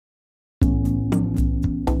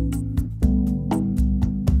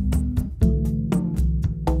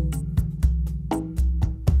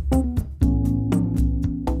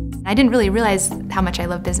I didn't really realize how much I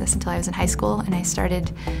loved business until I was in high school, and I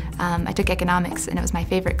took economics, and it was my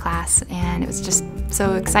favorite class, and it was just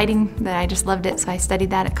so exciting that I just loved it. So I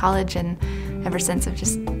studied that at college, and ever since I've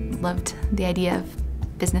just loved the idea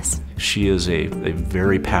of business. She is a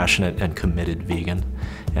very passionate and committed vegan,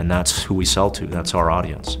 and that's who we sell to, that's our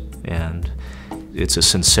audience. And it's a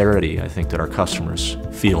sincerity, I think, that our customers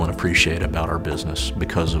feel and appreciate about our business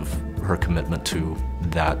because of her commitment to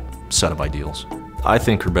that set of ideals. I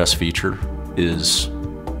think her best feature is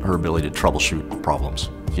her ability to troubleshoot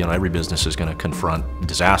problems. You know, every business is going to confront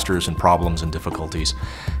disasters and problems and difficulties,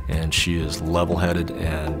 and she is level-headed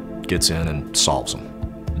and gets in and solves them.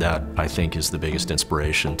 That, I think, is the biggest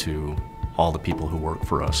inspiration to all the people who work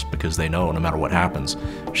for us, because they know no matter what happens,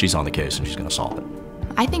 she's on the case and she's going to solve it.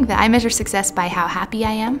 I think that I measure success by how happy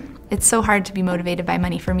I am. It's so hard to be motivated by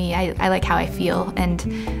money for me. I like how I feel,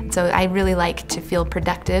 and so I really like to feel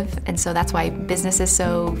productive, and so that's why business is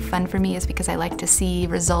so fun for me, is because I like to see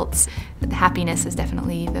results. The happiness is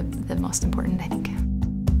definitely the most important, I think.